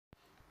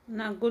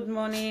Una good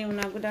morning,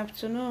 una good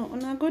afternoon,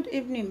 una good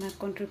evening, my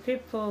country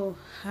people.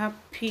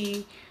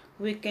 Happy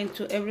weekend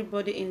to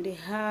everybody in the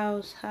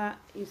house. How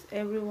is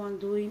everyone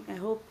doing? I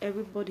hope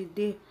everybody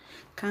there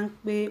can't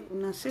pay.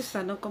 Una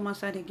sister don't come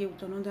outside again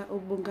with another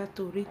Obonga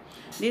story.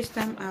 This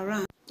time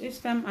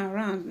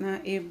around now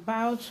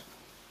about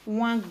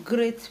one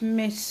great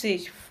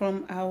message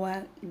from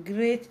our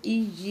great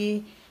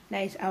EJ,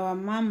 that is our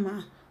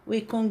mama.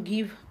 We can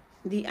give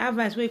the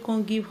advice we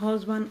can give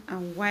husband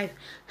and wife,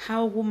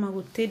 how woman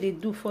go take dey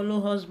do follow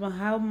husband,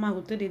 how man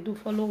go take dey do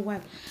follow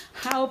wife,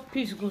 how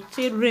peace go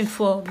take reign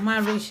for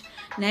marriage.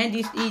 Na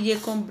this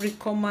EJ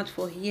come out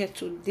for here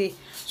today.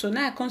 So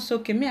now I come say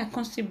okay, me I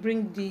come still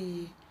bring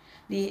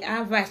the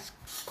advice,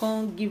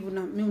 come give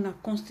una, me una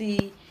come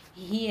still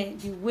hear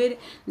the way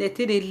they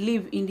take dey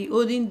live in the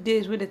olden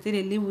days, wey they take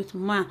dey live with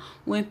man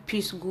when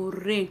peace go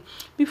reign.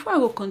 Before I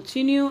go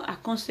continue, I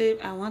can say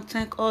I want to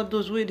thank all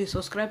those wey dey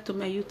subscribe to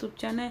my YouTube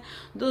channel,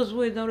 those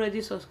wey don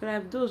already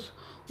subscribe, those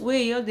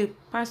wey just dey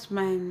pass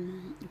my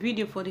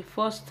video for the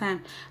first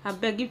time.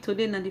 Abeg, if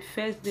today na the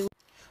first day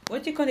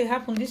wetin come dey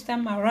happen this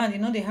time around, e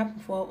no dey happen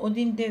for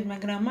olden days. My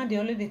grandma dey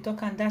always dey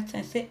talk am that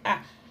time, say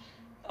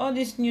all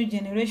this new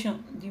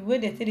generation, the way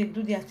they take dey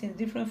do their things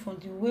different from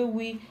the way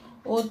we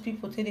old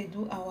people take dey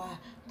do our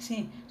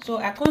thing. So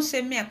I can't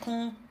say me I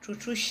can't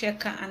true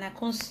check am, and I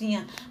can't see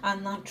am,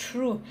 and na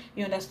true,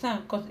 you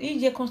understand? Because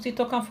EJ come still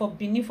talk am for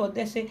Benin for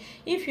there, say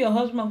if your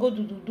husband go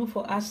do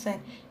for outside,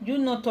 you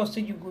not talk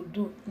say you go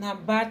do, na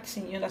bad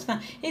thing, you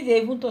understand? If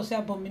they even talk say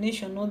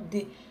abomination not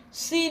dey,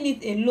 seeing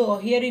it alone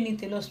or hearing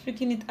it alone,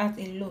 speaking it out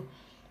alone,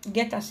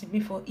 get as e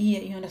be for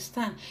ear, you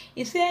understand?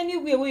 E say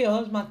anywhere where your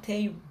husband tell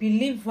you,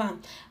 believe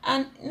am,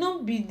 and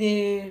not be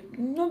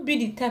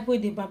the type where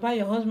they baba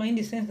your husband, in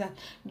the sense that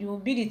you will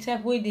be the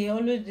type where they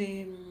always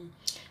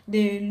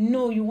they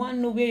know, you want to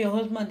know where your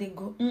husband they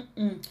go.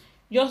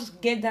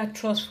 Just get that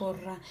trust for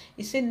her.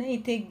 He said now you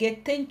take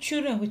get 10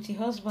 children with your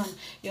husband,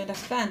 you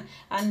understand?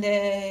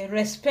 And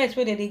respect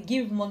where they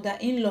give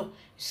mother-in-law.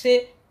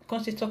 Say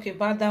come to talk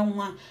about that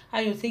one, how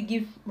you take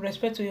give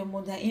respect to your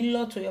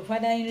mother-in-law, to your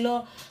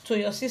father-in-law, to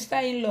your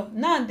sister-in-law.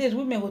 Nowadays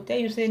women will tell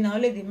you say now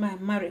only the man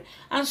married,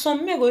 and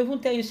some men will even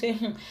tell you say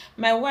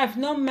my wife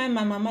not mind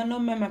my mama,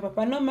 not mind my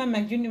papa, not mind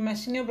my junior, my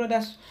senior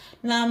brothers.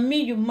 Now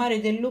me you marry,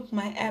 they look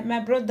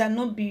my brother,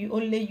 not be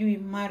only you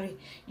marry,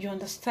 you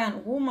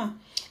understand? Woman,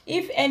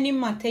 if any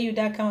man tell you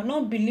that kind of,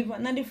 not believe her.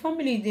 Now the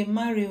family they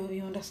marry,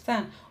 you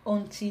understand,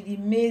 until the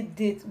May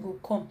date will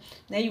come.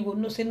 Now you will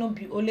know say not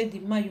be only the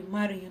man you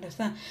marry, you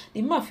understand?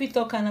 The man fit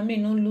talk and I may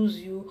not lose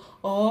you,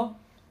 or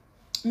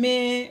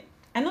may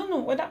I don't know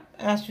whether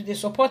as you the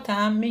support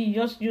her, me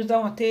just use that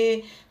one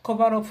to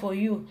cover up for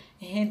you.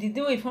 And the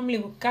day your family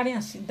will carry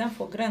and sit down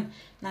for grand,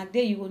 now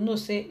there you will know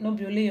say not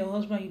be only your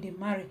husband you they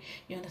marry,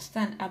 you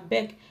understand? I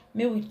beg,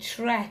 may we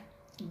try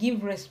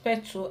give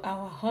respect to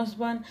our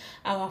husband,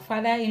 our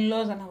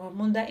father-in-laws, and our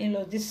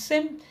mother-in-laws the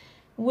same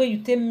way you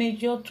take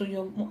measure to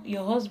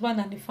your husband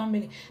and the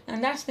family,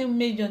 and that same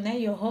measure now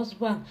your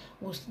husband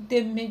will still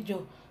take measure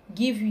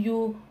give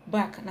you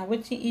back. Now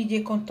wetin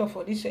EJ come talk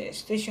for this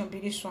station be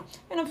this one.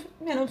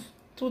 Me no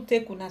too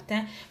take una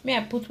time, may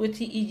I put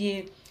wetin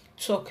EJ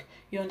talk,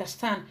 you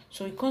understand?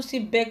 So you can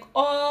still beg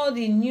all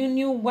the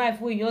new wife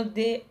wey just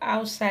dey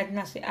outside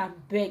now, say I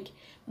beg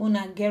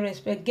una get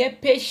respect,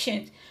 get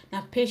patient.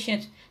 Now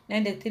patient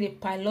then they take the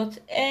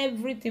pilot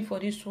everything for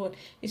this world.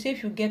 You say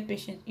if you get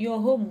patient, your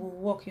home will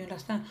work, you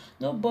understand?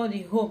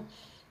 Nobody home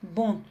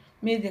born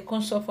may they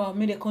come suffer or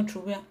may they come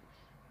through.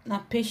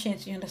 Now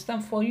patient, you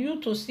understand? For you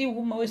to see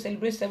woman will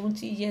celebrate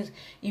 70 years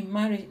in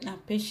marriage, now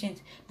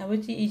patient. Now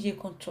wetin EJ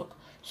can talk.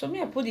 So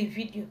me I put the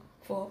video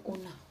for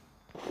una.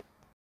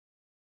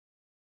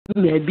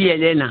 Maybe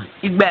Elena,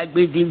 igba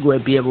di go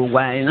bi e bo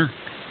wa na.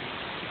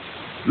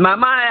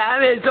 Mama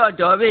I be so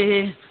to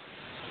be.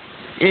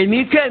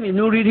 Emi kemi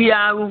nu riri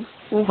awu,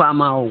 u fa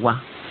ma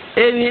owa.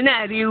 Emi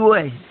na ri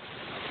we.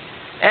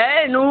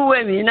 Nu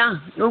we mi na,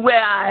 nu we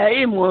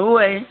a mo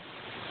we.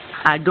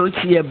 Ado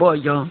ti e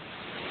bojo.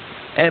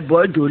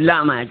 Ebo do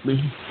la ma gbe.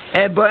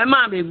 Ebo e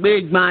ma be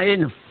gbe igban e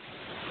nu.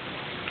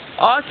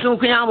 O sun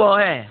kian bo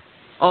he.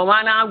 O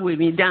ma na we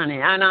mi dan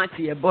e ana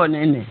ti e bo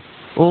nene.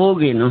 O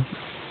ge no.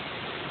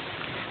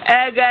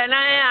 Ege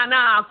na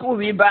ana aku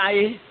mi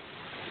baye.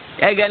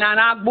 Ege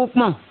na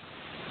gbupon.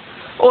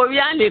 Ori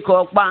an le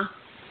ko pa.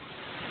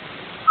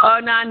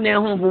 Ona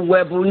nehun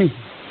bugwebu ni.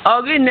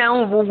 Ori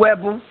nehun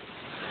bugwebu.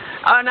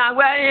 Ona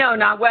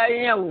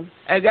gweyin o.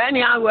 Ege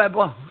ni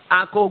awebo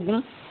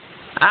akogun.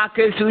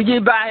 Akesuji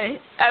baye.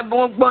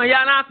 Ebun gbon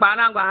ya na pa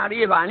na gba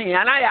ri ba ni.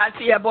 Ana ya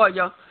ti e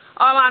bojo.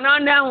 O ma no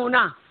nehun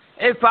na.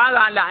 E fa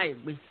la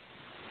egbe.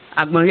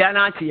 Agbon ya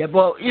na ti e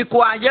bo.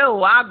 Iku aje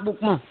o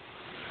agbupon.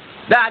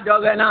 Da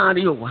doge na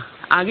ri o wa.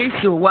 Ari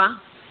si o wa.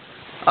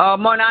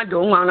 Ọmọ na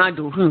do nwa na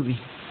do hunbi.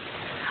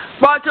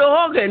 But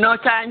oge no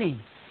tiny.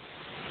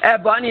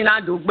 Ebo ni na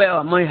do gbe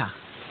ọmọ ya.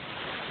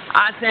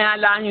 Asen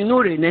ala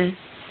inu re ne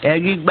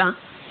erigba.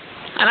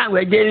 Ala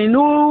we je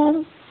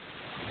nu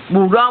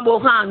bugan bo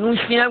kan nu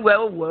sin egbe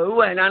owo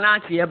we na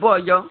ti e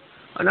bojo.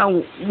 ona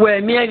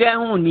we mi ga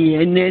hu ni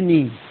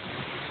eneni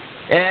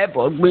e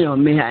bo gbe on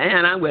mi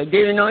ha na we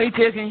de no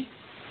itekin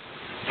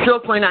so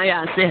kun na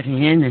ya se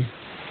rin ne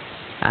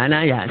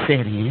ana ya se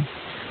rin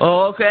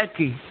o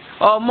keki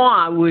ọmọ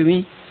awe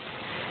mi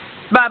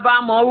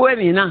baba mo we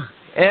mi na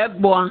e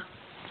gbo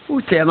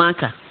ute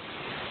mata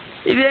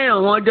ibi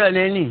eyan won do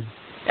leni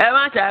e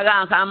ma ta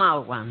ga ka ma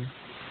wa mi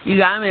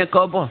iga me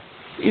kobo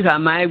iga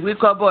ma egbe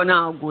kobo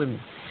na ogwe mi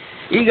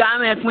iga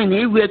me pin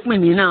ni igwe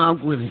pin ni na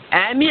ogwe mi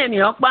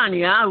emi opa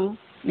ni aru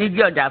ni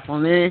bi oda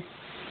fun mi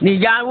ni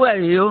ja we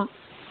yo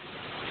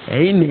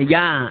eyi me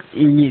ja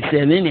yin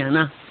se mi ni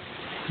na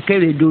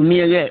kere do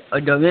mi re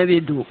odo me bi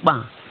do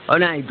pa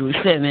ona ido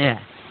se me ya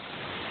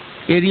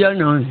eri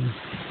ona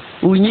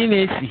unyi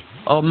mesi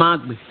ọma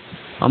gbe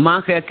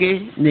ọma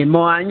keke ni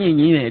mo anyi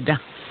yin me da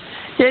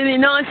emi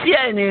no si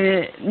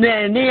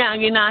ni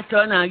angi na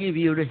to na gi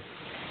bi re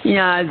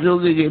ya zo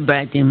gege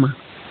batima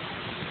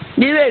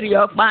ni le ri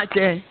opa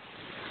te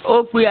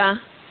o pia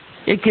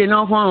eke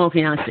no fun o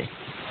fiance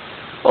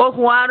o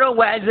kun aro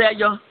wa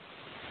ezejo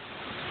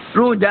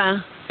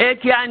ruda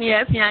eke ani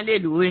e fian le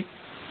luwe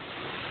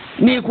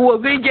ni ku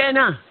obi je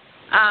na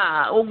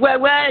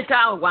ogwegwe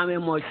ta ogwa me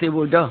mo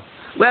sebodo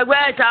gwegwe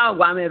ta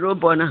ogwa me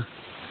robo na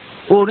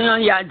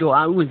orin ya do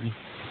awubi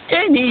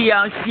eni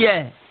ya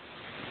sie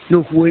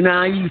no ku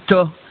na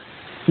yito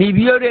ni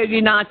bi ore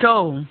gi na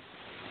to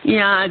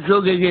ya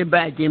zo gege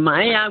baje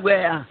ma ya gwe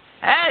ya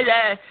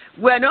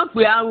gwe no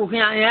pe awu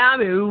kan ya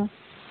beru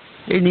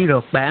eni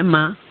ro pa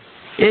ma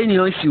eni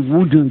o si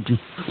wudundu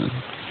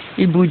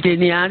ibuje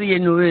ni ari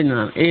enu re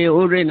na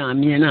ore na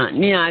mi na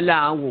ni ala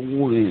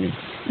awowo re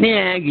ni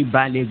egi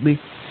balegbe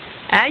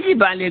ayi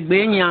balegbe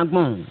yin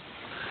agbon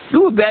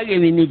lu bege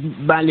mi ni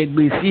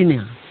balegbe sini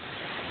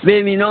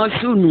be mi no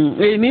sunu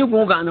emi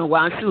gun kan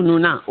wa sunu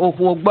na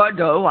oku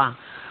gbodo wa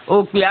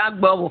o pe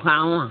agbo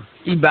kan won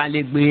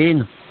ibalegbe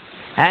nu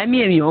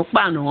emi o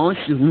pa no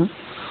sunu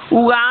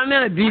uwa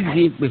me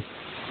busy pe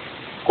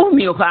o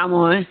mi o ka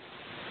mo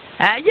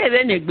aye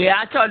be ne gbe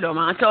atolo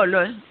ma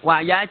tolo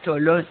wa ya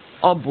tolo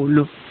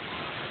obolo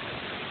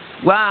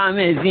wa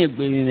me zin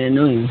gbe mi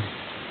no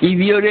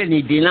ibi ore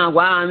ni de na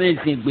wa me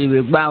zin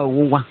gbe gba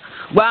owo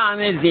wa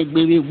me zin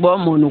gbe gbo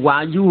mo nu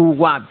wa ju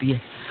wa bi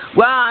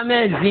wa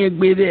me zin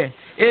gbe be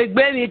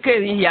egbe mi ke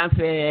mi ya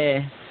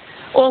fe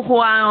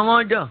okun arun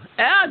odo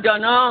odo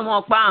na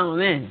mo pa arun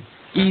me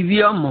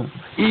ibi omo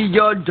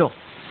ijo do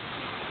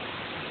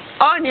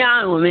oni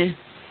arun me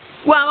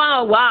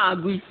wa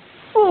agui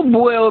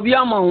ubu e obi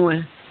omo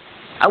won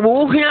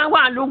awo kan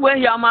wa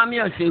lugbe ya ma mi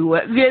o se we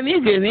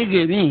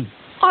gemi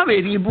o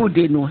be ri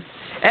bude nu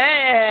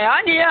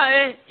oni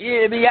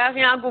ya bi ya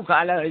kan ku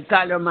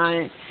kala ma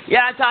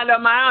ya talo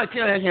ma o ti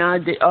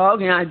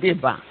kan ade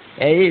ba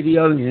ri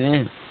o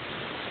mi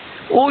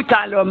o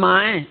talo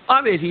ma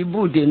o be ri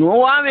bude nu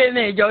wa me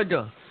me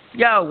jodo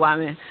ya wa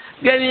me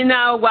gemi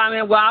na wa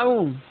me wa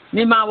hu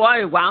ni ma wo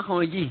iwa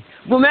kan ji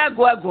bu me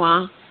go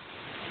egun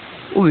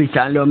o bi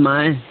talo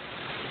ma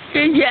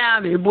ije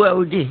ami bu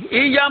ode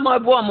ije mo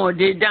bu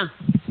omode dan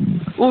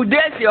ude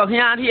si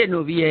ohin ari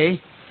enobi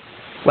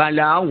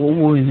wala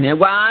wo me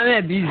wa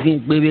me bizin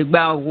gbere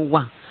gba owo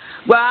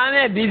wa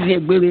me bizin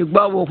gbere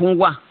gba owo fun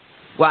wa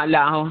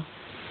wala ho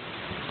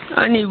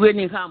ani iwe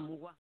ni ka mu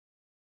wa